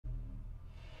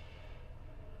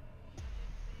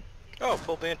Oh,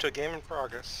 pulled me into a game in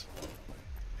progress.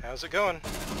 How's it going?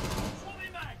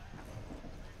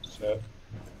 So,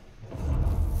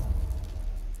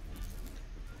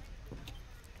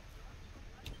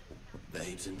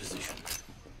 Babes in position.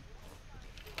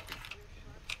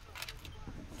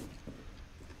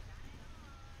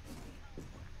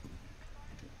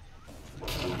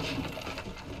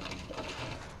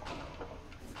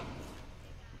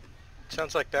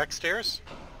 Sounds like backstairs.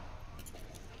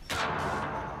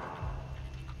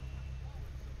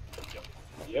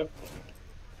 yep.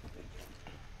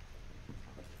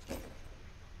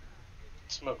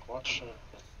 Smoke, watch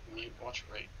mute, watch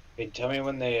right. Hey, tell me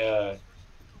when they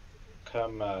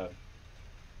come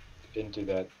into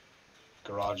that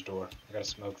garage door. I got a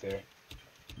smoke there.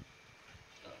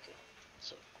 Okay.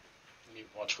 So mute,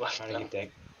 watch left. Trying to get that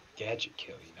gadget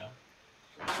kill, you know?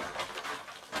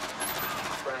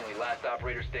 Friendly, last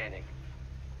operator standing.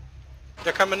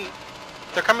 They're coming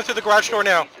through the garage door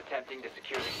now. He's attempting to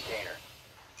secure the container.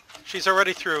 She's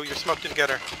already through. Your smoke didn't get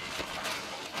her.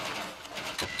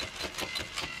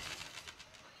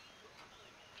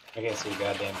 I can't see a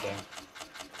goddamn thing.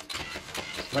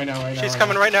 Right now. She's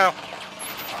coming right now.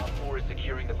 Op 4 is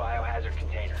securing the biohazard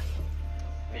container.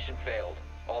 Mission failed.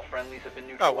 All friendlies have been Oh,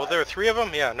 neutralized. well, there are 3 of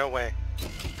them? Yeah, no way.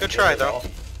 Good try, though.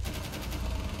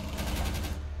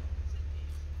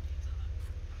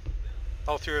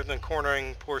 All 3 of them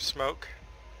cornering poor Smoke.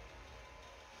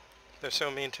 They're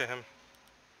so mean to him.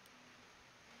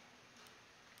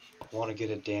 I want to get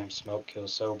a damn smoke kill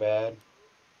so bad.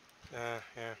 Yeah.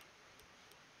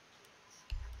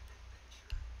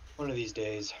 One of these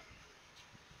days.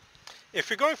 If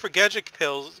you're going for gadget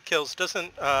kills,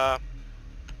 doesn't,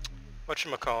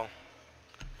 whatchamacall?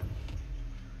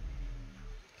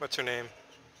 What's her name?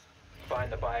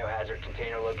 Find the biohazard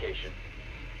container location.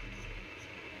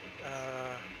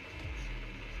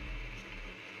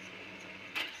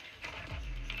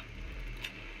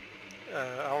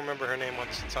 I'll remember her name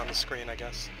once it's on the screen, I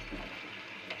guess.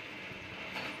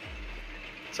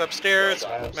 It's upstairs,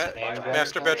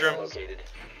 master bedroom. Located.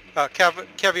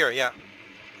 Caviar, yeah.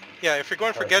 Yeah, if you're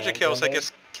going for gadget kills, I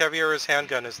guess Caviar's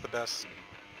handgun is the best.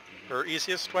 Or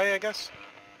easiest way, I guess.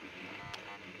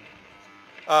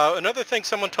 Another thing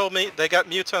someone told me, they got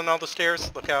mutes on all the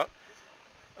stairs, look out.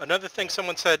 Another thing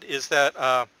someone said is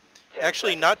that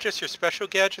actually not just your special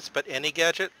gadgets, but any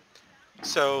gadget.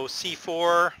 So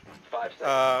C4, 5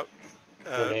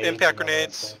 seconds. impact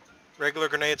grenades, regular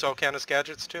grenades all count as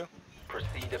gadgets too.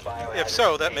 Proceed to biohazard If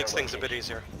so, that container makes things a bit location.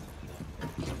 easier.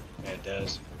 Yeah, it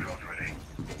does.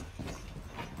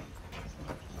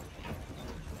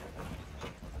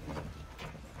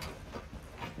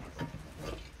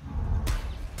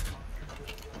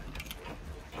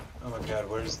 Oh my god,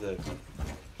 where's the...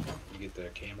 You get the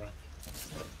camera?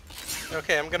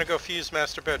 Okay, I'm gonna go fuse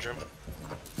master bedroom.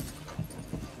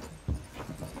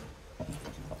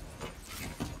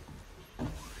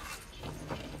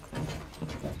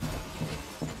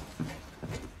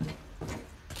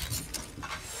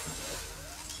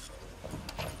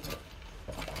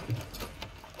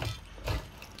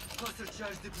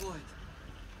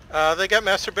 They got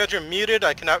master bedroom muted.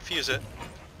 I cannot fuse it.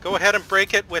 Go ahead and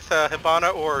break it with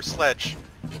Hibana or Sledge.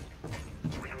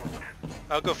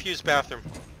 I'll go fuse bathroom.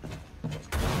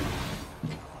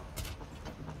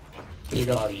 There you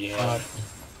go. Oh, yeah.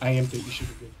 I am too. You should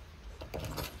be good.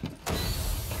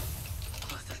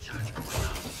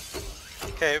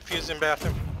 Okay, fusing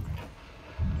bathroom.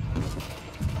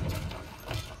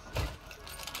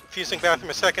 Fusing bathroom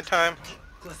a second time.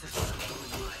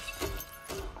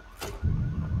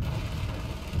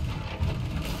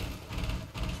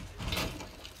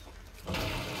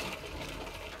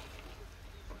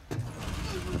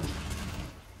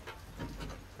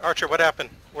 Archer, what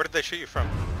happened? Where did they shoot you from?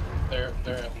 They're in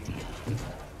the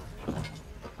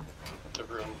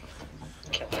room.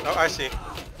 Oh, I see.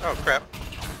 Oh, crap.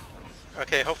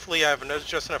 Okay, hopefully I have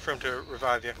just enough room to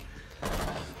revive you.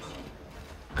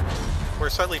 We're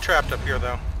slightly trapped up here,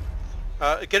 though.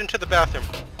 Get into the bathroom.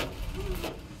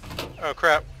 Oh,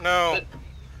 crap. No.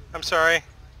 I'm sorry.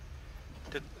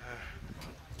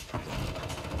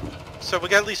 So we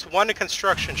got at least one in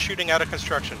construction, shooting out of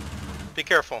construction. Be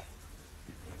careful.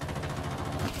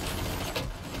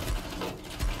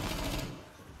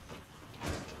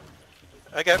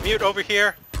 I got mute over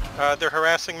here. They're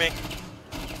harassing me.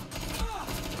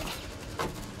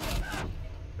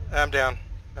 I'm down.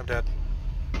 I'm dead.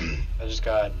 I just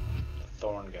got a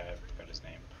Thorn guy, I forgot his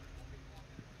name.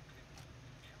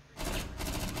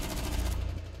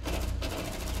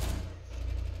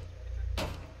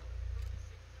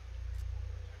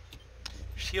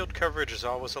 Shield coverage is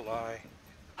always a lie.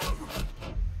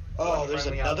 Oh, there's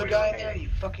Friendly another operator guy in there? Are remaining.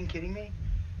 you fucking kidding me?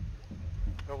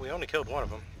 Well, we only killed one of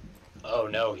them. Oh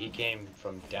no, he came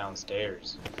from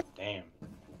downstairs. Damn.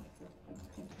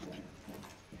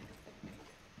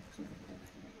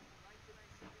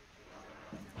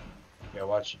 Yeah,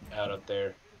 watch out up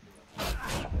there.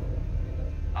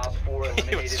 Op 4 eliminated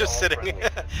He was just all sitting,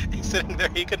 friendlies. he's sitting there.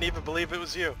 He couldn't even believe it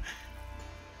was you.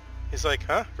 He's like,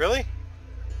 huh? Really?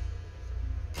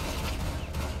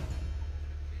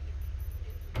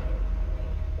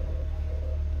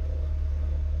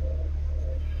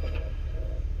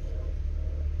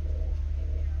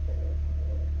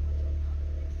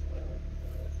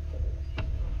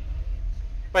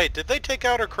 Wait, did they take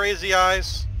out her crazy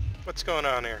eyes? What's going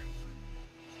on here?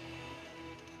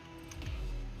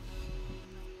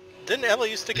 Didn't Ella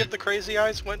used to give the crazy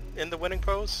eyes when in the winning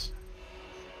pose?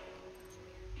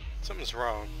 Something's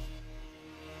wrong.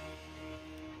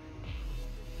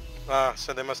 Ah,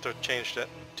 so they must have changed it.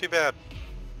 Too bad.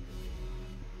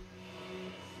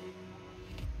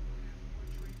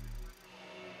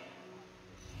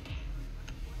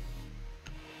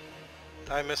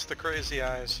 I missed the crazy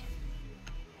eyes.